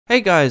Hey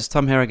guys,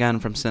 Tom here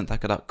again from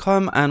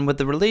synthhacker.com, and with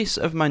the release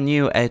of my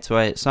new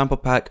 808 sample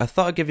pack, I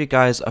thought I'd give you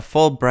guys a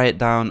full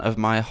breakdown of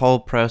my whole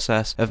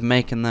process of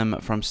making them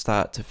from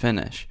start to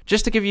finish.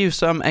 Just to give you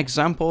some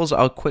examples,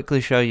 I'll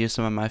quickly show you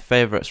some of my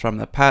favorites from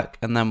the pack,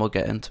 and then we'll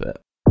get into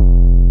it.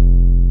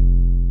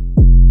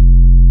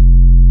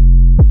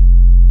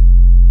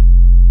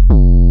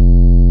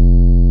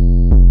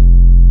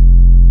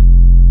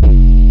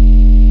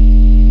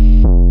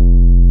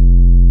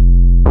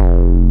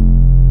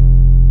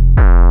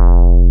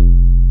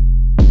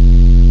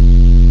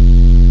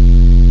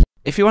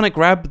 If you want to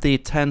grab the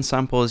 10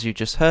 samples you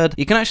just heard,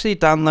 you can actually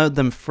download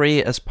them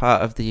free as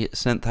part of the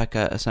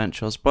Synthhacker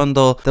Essentials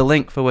bundle, the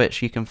link for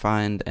which you can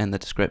find in the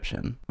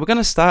description. We're going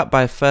to start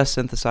by first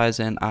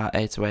synthesizing our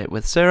 808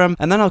 with Serum,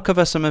 and then I'll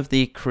cover some of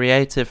the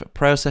creative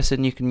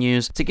processing you can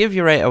use to give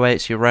your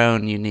 808s your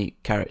own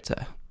unique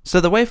character. So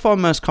the waveform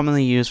most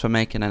commonly used for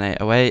making an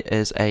 808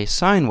 is a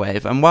sine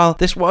wave, and while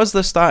this was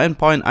the starting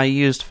point I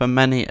used for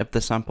many of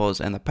the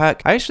samples in the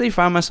pack, I actually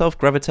found myself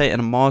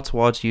gravitating more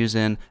towards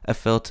using a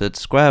filtered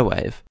square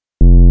wave.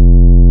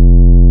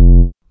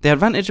 The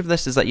advantage of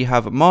this is that you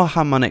have more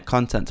harmonic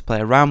content to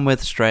play around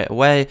with straight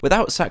away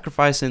without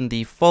sacrificing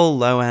the full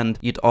low end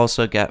you'd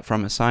also get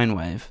from a sine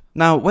wave.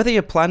 Now, whether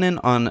you're planning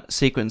on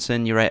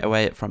sequencing your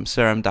 808 from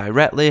Serum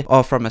directly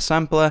or from a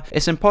sampler,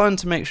 it's important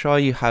to make sure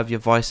you have your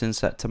voicing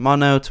set to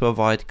mono to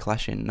avoid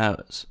clashing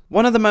notes.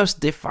 One of the most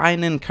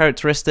defining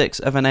characteristics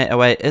of an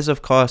 808 is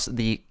of course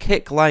the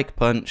kick-like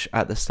punch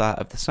at the start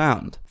of the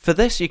sound. For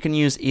this you can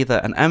use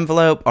either an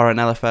envelope or an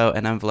LFO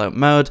in envelope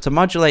mode to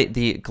modulate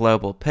the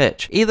global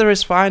pitch. Either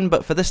is fine,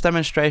 but for this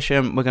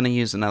demonstration we're going to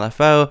use an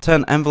LFO,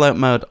 turn envelope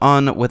mode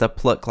on with a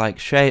pluck-like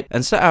shape,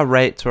 and set our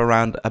rate to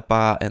around a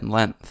bar in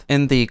length.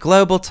 In the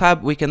global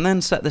tab we can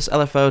then set this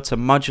LFO to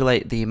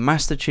modulate the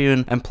master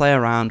tune and play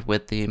around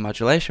with the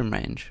modulation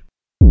range.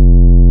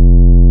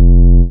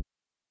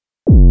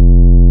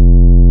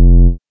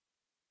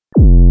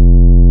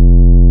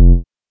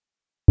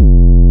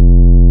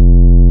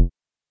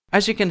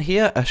 As you can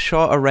hear, a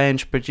shorter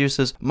range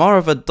produces more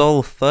of a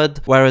dull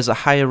thud, whereas a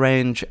higher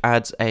range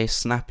adds a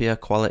snappier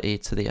quality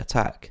to the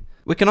attack.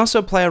 We can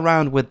also play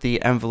around with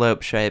the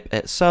envelope shape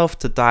itself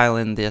to dial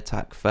in the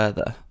attack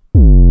further.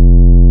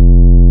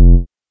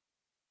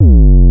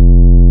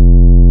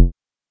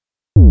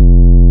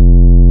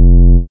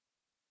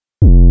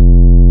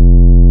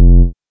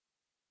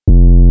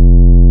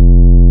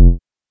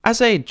 As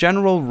a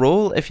general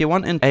rule, if you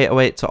want an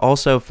 808 to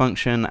also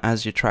function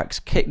as your track's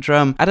kick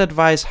drum, I'd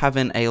advise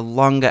having a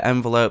longer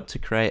envelope to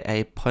create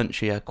a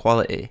punchier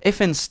quality.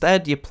 If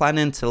instead you're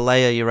planning to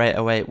layer your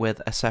 808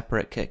 with a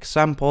separate kick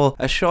sample,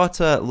 a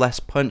shorter, less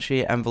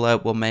punchy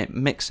envelope will make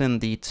mixing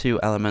the two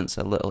elements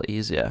a little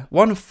easier.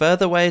 One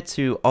further way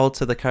to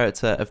alter the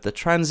character of the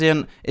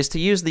transient is to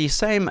use the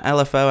same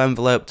LFO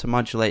envelope to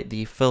modulate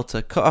the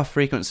filter cutoff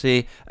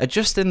frequency,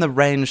 adjusting the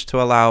range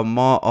to allow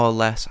more or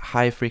less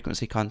high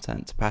frequency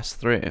content to pass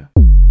through.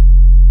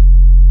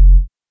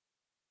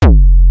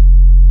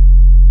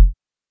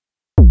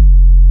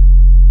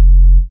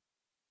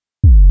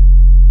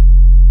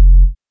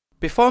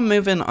 Before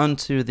moving on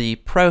to the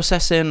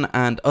processing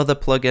and other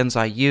plugins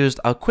I used,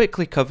 I'll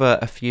quickly cover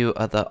a few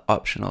other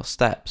optional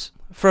steps.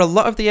 For a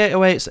lot of the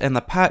 808s in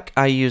the pack,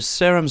 I use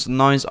Serum's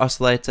noise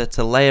oscillator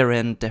to layer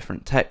in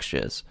different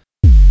textures.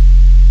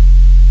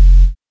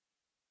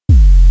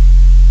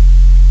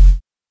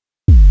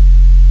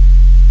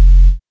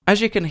 As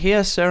you can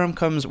hear, Serum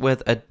comes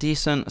with a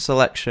decent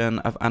selection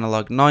of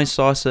analog noise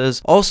sources.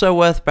 Also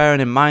worth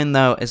bearing in mind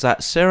though is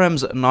that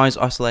Serum's noise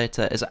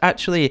oscillator is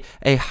actually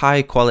a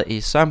high quality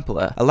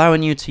sampler,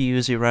 allowing you to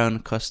use your own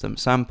custom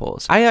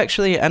samples. I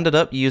actually ended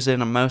up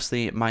using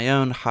mostly my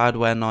own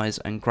hardware noise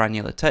and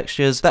granular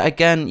textures that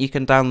again you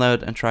can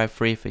download and try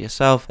free for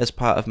yourself as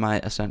part of my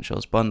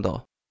Essentials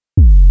bundle.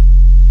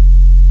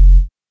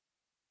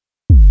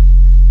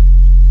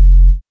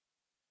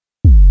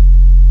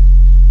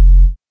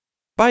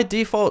 By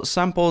default,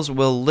 samples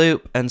will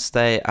loop and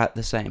stay at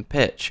the same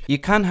pitch. You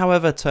can,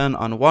 however, turn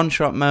on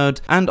one-shot mode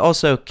and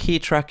also key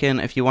tracking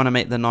if you want to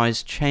make the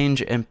noise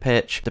change in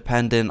pitch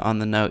depending on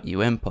the note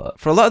you input.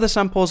 For a lot of the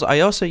samples,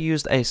 I also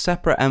used a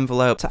separate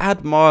envelope to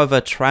add more of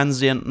a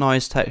transient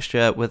noise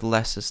texture with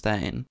less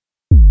sustain.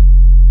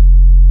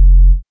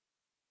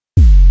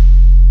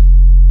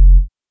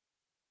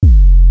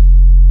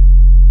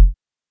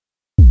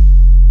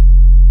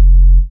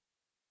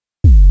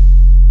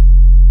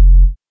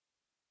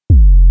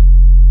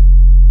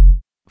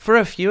 For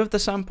a few of the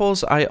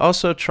samples, I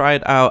also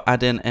tried out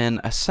adding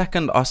in a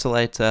second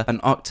oscillator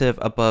an octave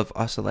above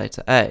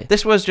oscillator A.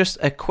 This was just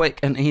a quick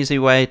and easy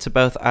way to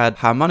both add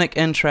harmonic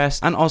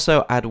interest and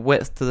also add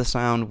width to the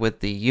sound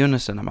with the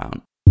unison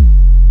amount.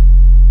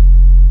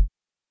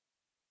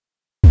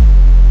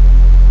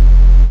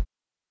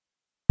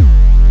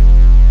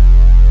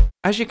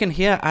 As you can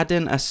hear,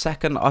 adding a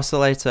second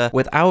oscillator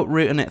without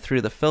routing it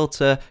through the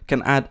filter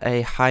can add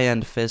a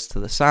high-end fizz to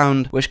the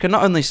sound, which can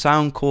not only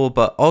sound cool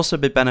but also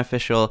be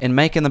beneficial in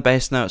making the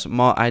bass notes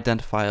more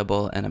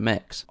identifiable in a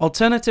mix.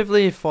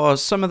 Alternatively, for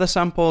some of the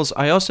samples,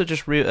 I also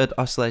just routed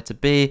oscillator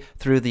B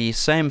through the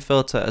same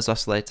filter as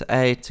oscillator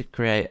A to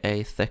create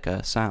a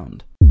thicker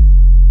sound.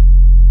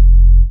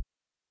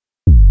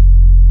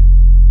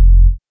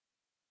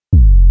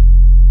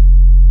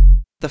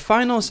 The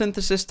final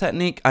synthesis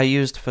technique I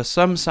used for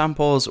some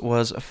samples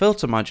was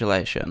filter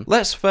modulation.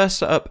 Let's first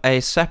set up a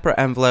separate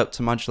envelope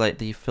to modulate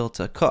the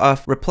filter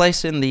cutoff,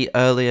 replacing the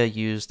earlier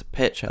used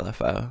pitch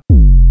LFO.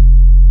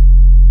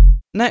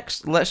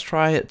 Next, let's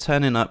try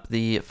turning up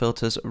the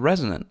filter's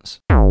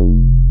resonance.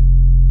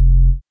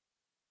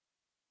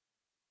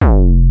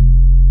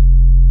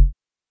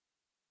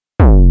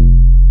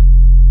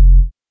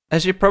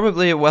 As you're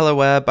probably well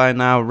aware by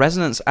now,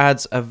 resonance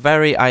adds a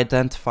very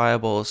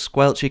identifiable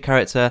squelchy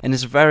character and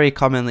is very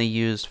commonly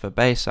used for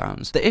bass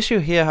sounds. The issue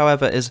here,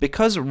 however, is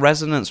because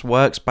resonance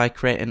works by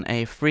creating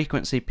a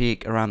frequency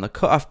peak around the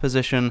cutoff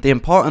position, the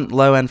important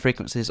low-end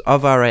frequencies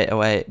of our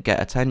 808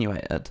 get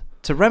attenuated.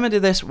 To remedy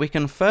this, we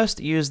can first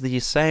use the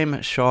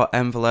same short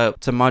envelope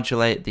to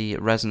modulate the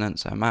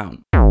resonance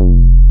amount.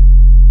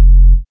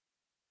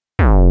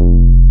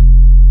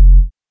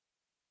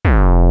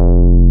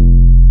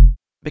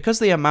 Because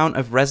the amount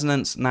of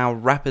resonance now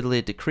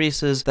rapidly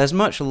decreases, there's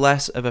much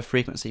less of a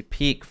frequency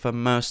peak for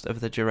most of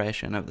the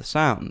duration of the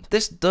sound.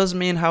 This does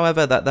mean,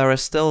 however, that there are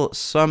still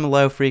some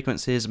low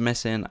frequencies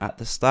missing at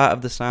the start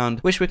of the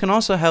sound, which we can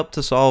also help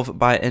to solve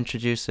by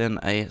introducing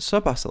a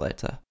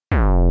sub-oscillator.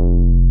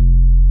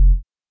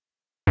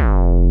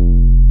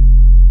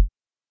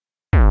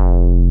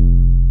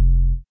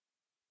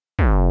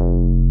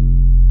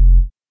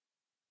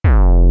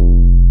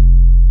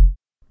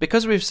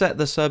 Because we've set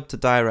the sub to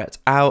direct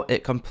out,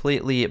 it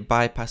completely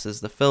bypasses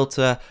the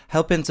filter,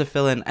 helping to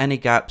fill in any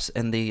gaps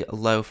in the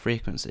low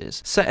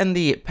frequencies. Setting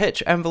the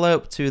pitch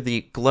envelope to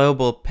the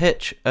global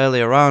pitch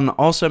earlier on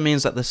also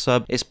means that the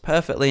sub is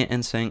perfectly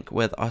in sync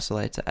with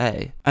oscillator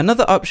A.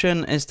 Another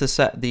option is to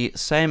set the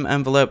same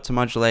envelope to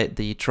modulate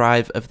the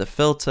drive of the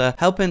filter,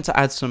 helping to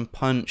add some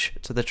punch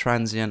to the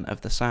transient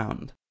of the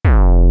sound.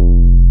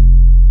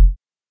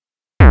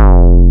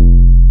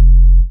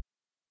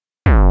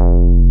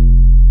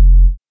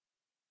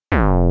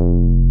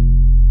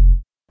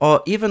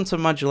 Or even to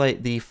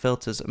modulate the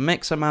filter's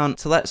mix amount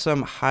to let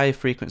some high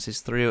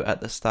frequencies through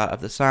at the start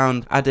of the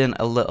sound, add in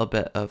a little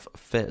bit of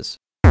fizz.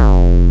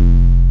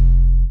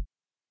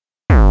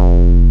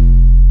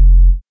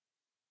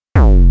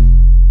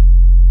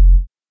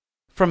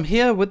 From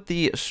here, with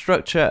the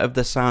structure of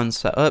the sound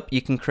set up,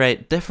 you can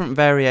create different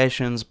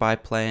variations by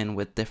playing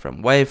with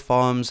different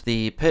waveforms,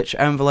 the pitch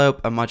envelope,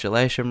 a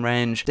modulation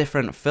range,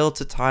 different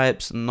filter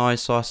types,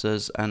 noise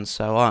sources, and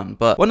so on.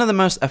 But one of the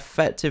most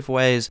effective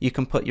ways you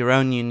can put your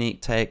own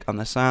unique take on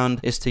the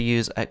sound is to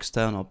use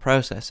external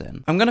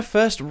processing. I'm going to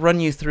first run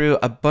you through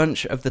a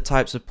bunch of the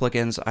types of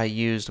plugins I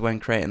used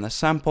when creating the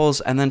samples,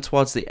 and then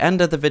towards the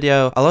end of the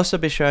video, I'll also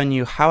be showing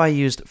you how I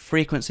used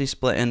frequency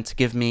splitting to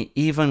give me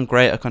even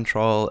greater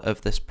control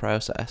of this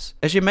process.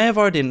 As you may have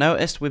already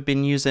noticed, we've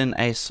been using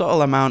a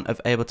subtle amount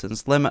of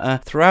Ableton's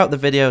limiter throughout the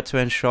video to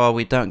ensure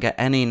we don't get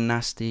any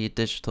nasty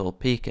digital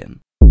peaking.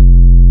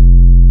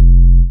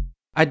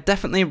 I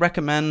definitely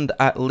recommend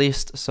at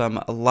least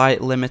some light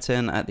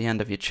limiting at the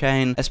end of your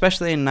chain,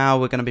 especially now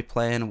we're going to be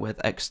playing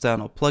with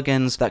external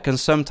plugins that can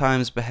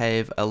sometimes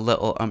behave a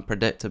little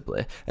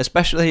unpredictably,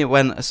 especially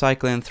when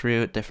cycling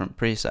through different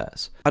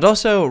presets. I'd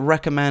also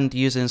recommend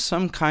using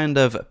some kind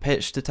of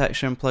pitch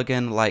detection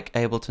plugin like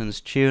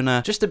Ableton's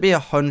tuner, just to be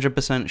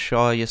 100%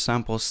 sure your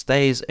sample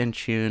stays in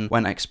tune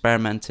when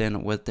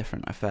experimenting with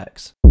different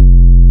effects.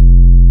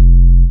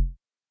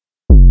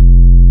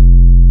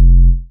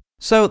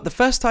 So the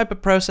first type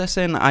of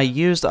processing I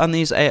used on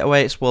these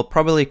 808s will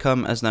probably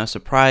come as no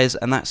surprise,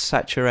 and that's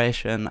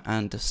saturation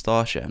and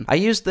distortion. I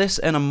used this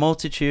in a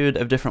multitude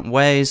of different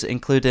ways,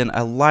 including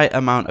a light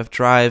amount of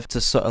drive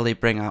to subtly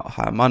bring out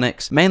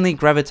harmonics, mainly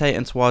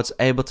gravitating towards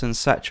Ableton's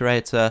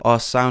saturator or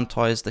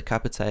Soundtoys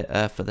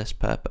decapitator for this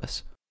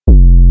purpose.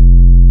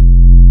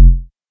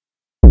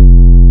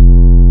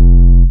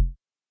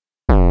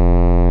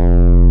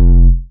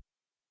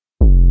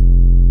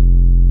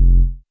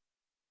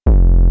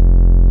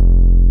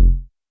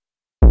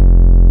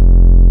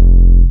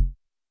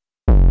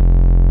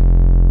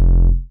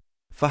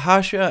 For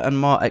harsher and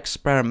more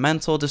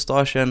experimental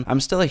distortion, I'm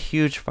still a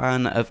huge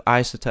fan of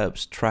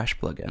Isotope's Trash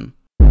plugin.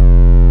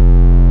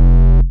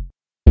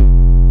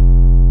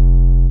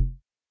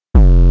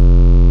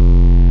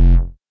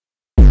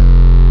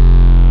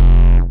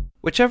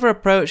 Whichever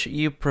approach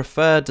you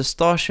prefer,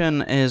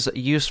 distortion is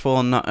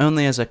useful not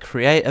only as a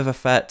creative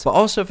effect, but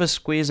also for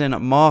squeezing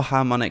more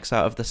harmonics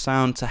out of the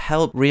sound to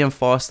help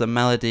reinforce the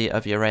melody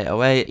of your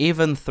 808,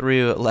 even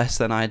through less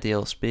than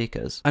ideal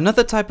speakers.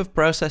 Another type of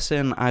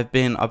processing I've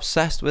been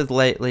obsessed with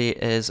lately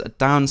is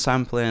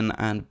downsampling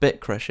and bit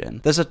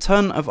crushing. There's a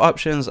ton of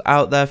options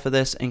out there for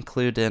this,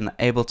 including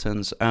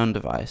Ableton's own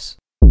device.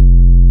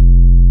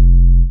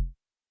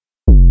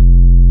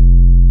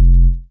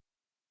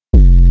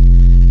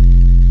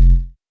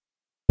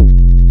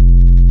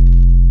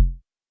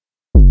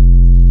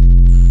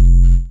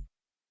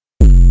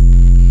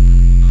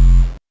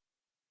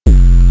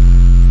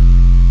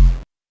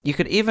 You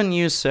could even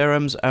use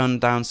Serum's own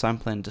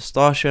downsampling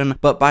distortion,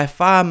 but by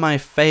far my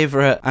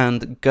favorite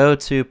and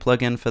go-to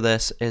plugin for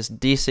this is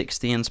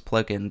D16's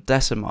plugin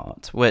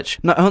Decimart, which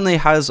not only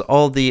has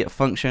all the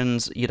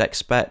functions you'd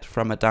expect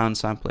from a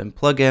downsampling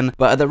plugin,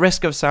 but at the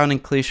risk of sounding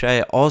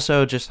cliche,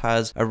 also just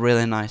has a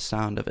really nice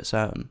sound of its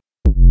own.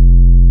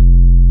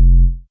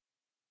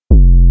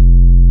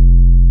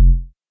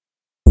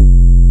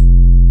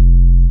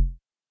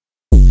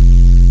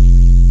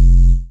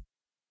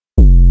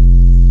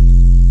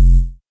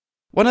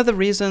 One of the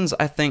reasons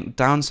I think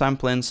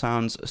downsampling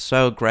sounds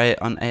so great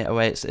on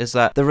 808s is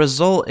that the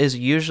result is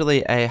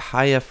usually a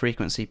higher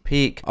frequency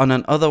peak on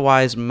an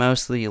otherwise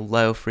mostly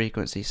low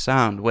frequency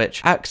sound,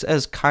 which acts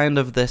as kind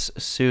of this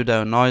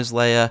pseudo noise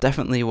layer,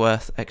 definitely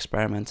worth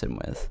experimenting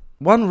with.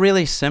 One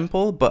really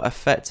simple but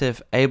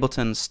effective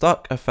Ableton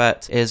stock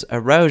effect is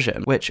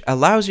erosion, which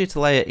allows you to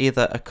layer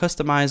either a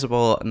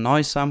customizable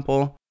noise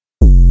sample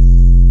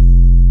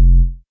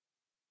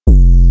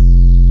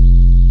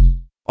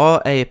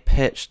or a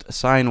pitched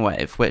sine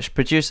wave, which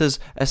produces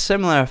a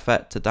similar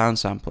effect to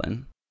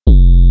downsampling.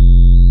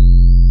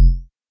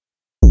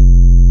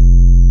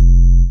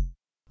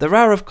 There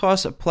are of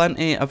course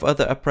plenty of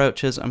other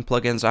approaches and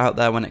plugins out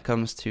there when it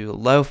comes to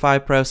lo-fi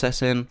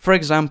processing, for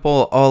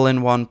example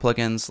all-in-one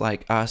plugins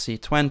like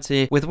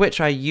RC20, with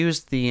which I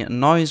used the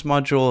noise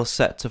module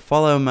set to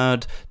follow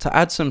mode to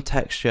add some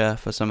texture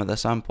for some of the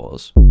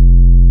samples.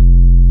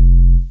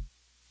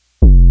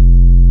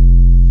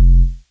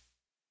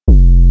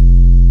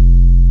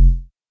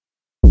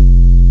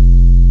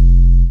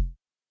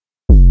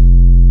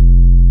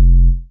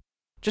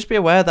 Just be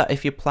aware that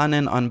if you're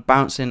planning on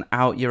bouncing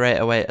out your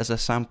 808 as a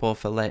sample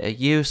for later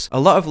use, a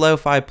lot of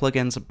lo-fi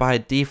plugins by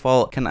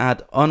default can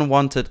add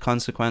unwanted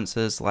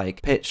consequences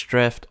like pitch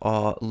drift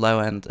or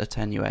low-end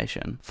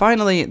attenuation.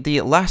 Finally,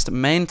 the last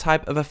main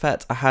type of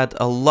effect I had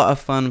a lot of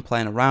fun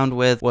playing around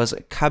with was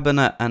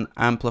cabinet and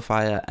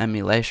amplifier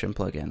emulation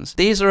plugins.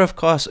 These are of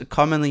course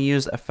commonly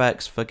used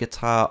effects for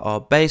guitar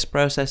or bass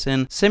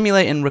processing,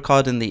 simulating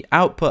recording the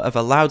output of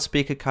a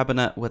loudspeaker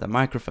cabinet with a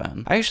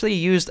microphone. I actually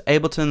used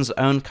Ableton's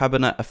own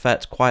cabinet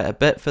effect quite a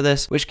bit for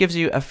this, which gives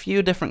you a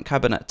few different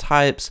cabinet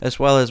types as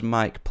well as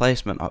mic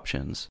placement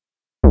options.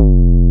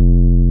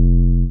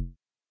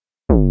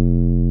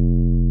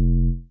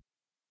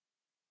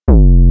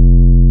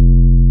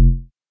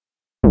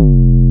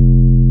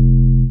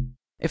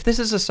 If this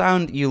is a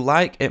sound you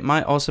like, it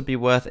might also be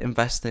worth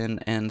investing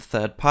in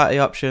third-party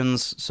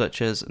options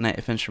such as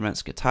Native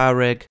Instruments Guitar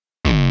Rig,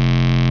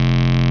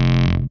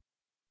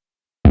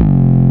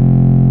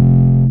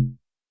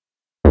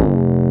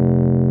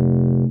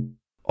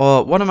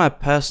 or one of my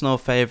personal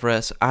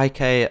favourites,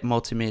 IK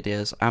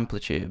Multimedia's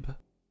Amplitube.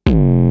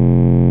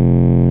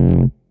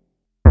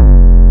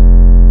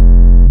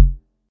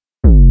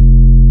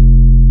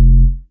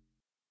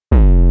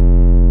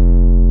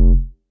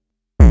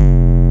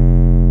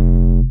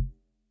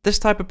 This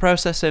type of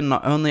processing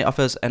not only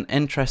offers an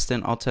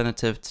interesting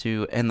alternative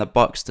to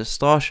in-the-box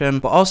distortion,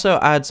 but also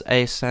adds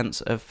a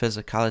sense of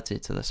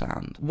physicality to the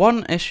sound.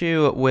 One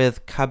issue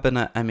with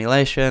cabinet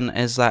emulation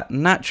is that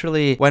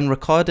naturally, when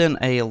recording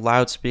a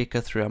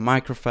loudspeaker through a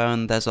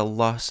microphone, there's a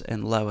loss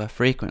in lower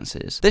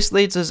frequencies. This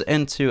leads us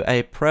into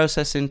a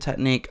processing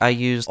technique I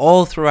used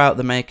all throughout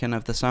the making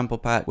of the sample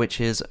pack,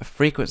 which is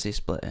frequency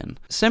splitting.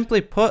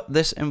 Simply put,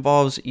 this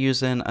involves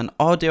using an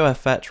audio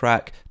effect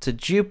rack to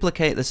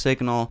duplicate the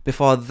signal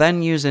before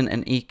then using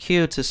an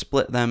EQ to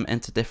split them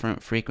into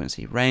different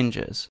frequency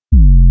ranges.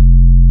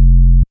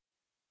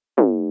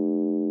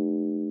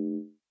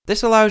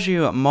 This allows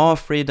you more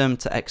freedom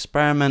to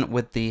experiment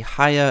with the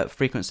higher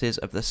frequencies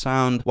of the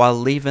sound while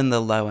leaving the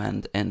low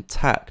end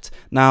intact.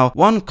 Now,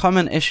 one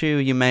common issue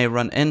you may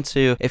run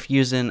into if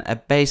using a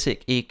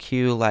basic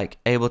EQ like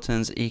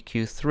Ableton's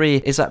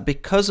EQ3 is that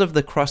because of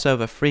the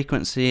crossover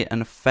frequency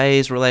and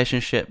phase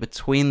relationship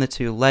between the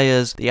two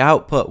layers, the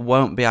output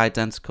won't be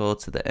identical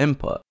to the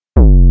input.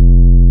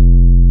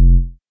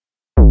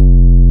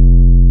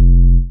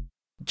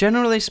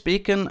 Generally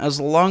speaking, as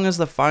long as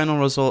the final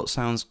result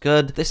sounds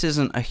good, this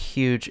isn't a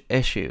huge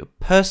issue.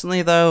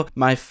 Personally though,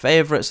 my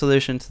favourite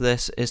solution to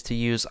this is to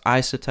use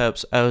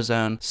iZotope's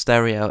Ozone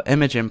stereo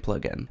imaging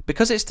plugin.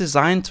 Because it's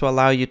designed to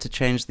allow you to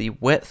change the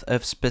width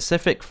of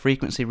specific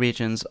frequency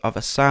regions of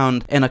a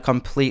sound in a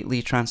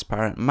completely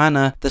transparent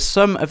manner, the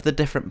sum of the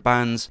different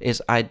bands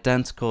is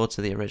identical to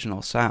the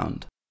original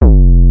sound.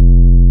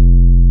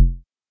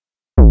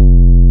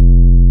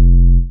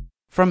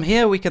 From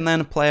here we can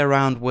then play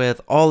around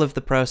with all of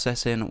the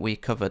processing we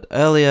covered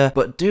earlier,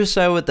 but do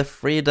so with the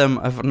freedom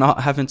of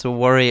not having to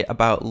worry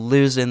about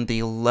losing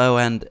the low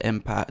end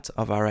impact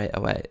of our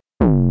 808.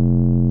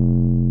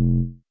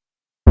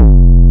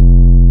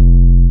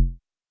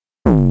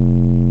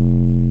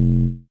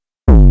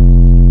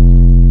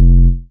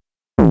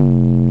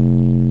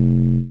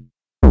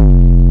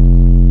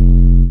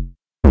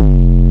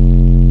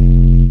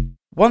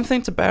 One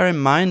thing to bear in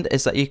mind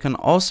is that you can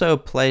also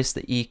place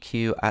the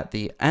EQ at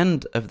the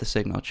end of the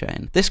signal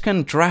chain. This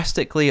can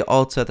drastically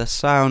alter the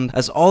sound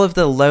as all of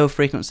the low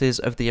frequencies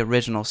of the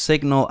original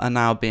signal are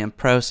now being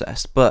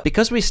processed, but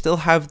because we still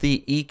have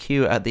the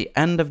EQ at the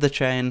end of the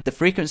chain, the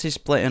frequency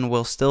splitting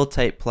will still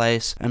take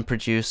place and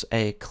produce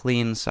a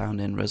clean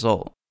sounding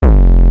result.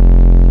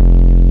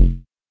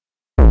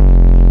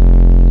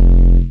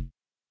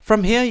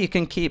 From here, you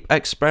can keep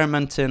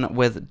experimenting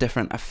with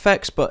different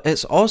effects, but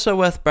it's also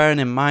worth bearing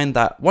in mind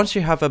that once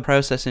you have a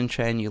processing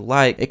chain you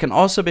like, it can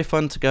also be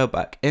fun to go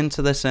back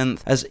into the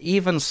synth, as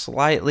even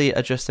slightly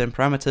adjusting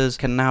parameters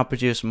can now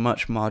produce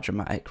much more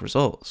dramatic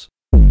results.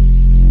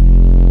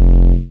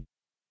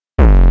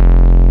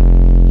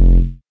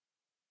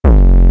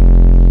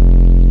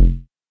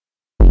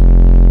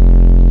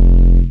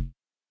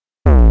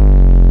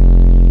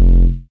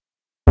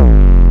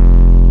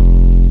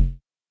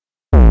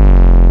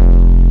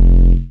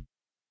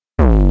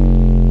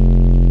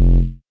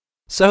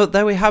 So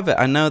there we have it.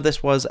 I know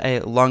this was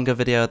a longer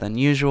video than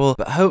usual,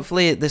 but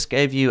hopefully this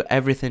gave you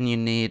everything you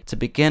need to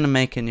begin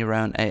making your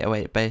own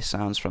 808 bass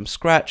sounds from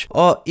scratch,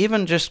 or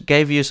even just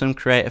gave you some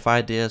creative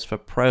ideas for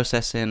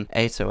processing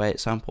 808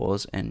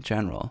 samples in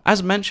general.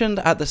 As mentioned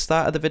at the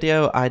start of the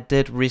video, I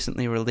did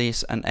recently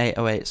release an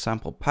 808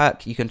 sample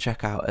pack you can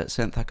check out at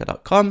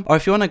synthhacker.com, or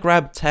if you want to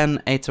grab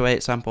 10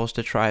 808 samples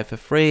to try for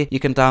free, you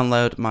can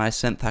download my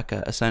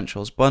Synthhacker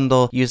Essentials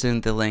bundle using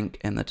the link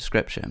in the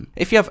description.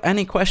 If you have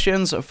any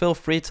questions, feel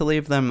free to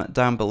leave them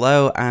down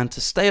below, and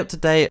to stay up to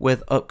date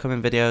with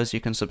upcoming videos,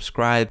 you can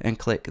subscribe and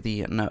click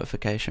the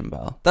notification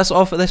bell. That's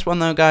all for this one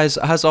though, guys.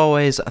 As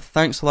always,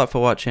 thanks a lot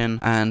for watching,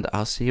 and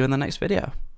I'll see you in the next video.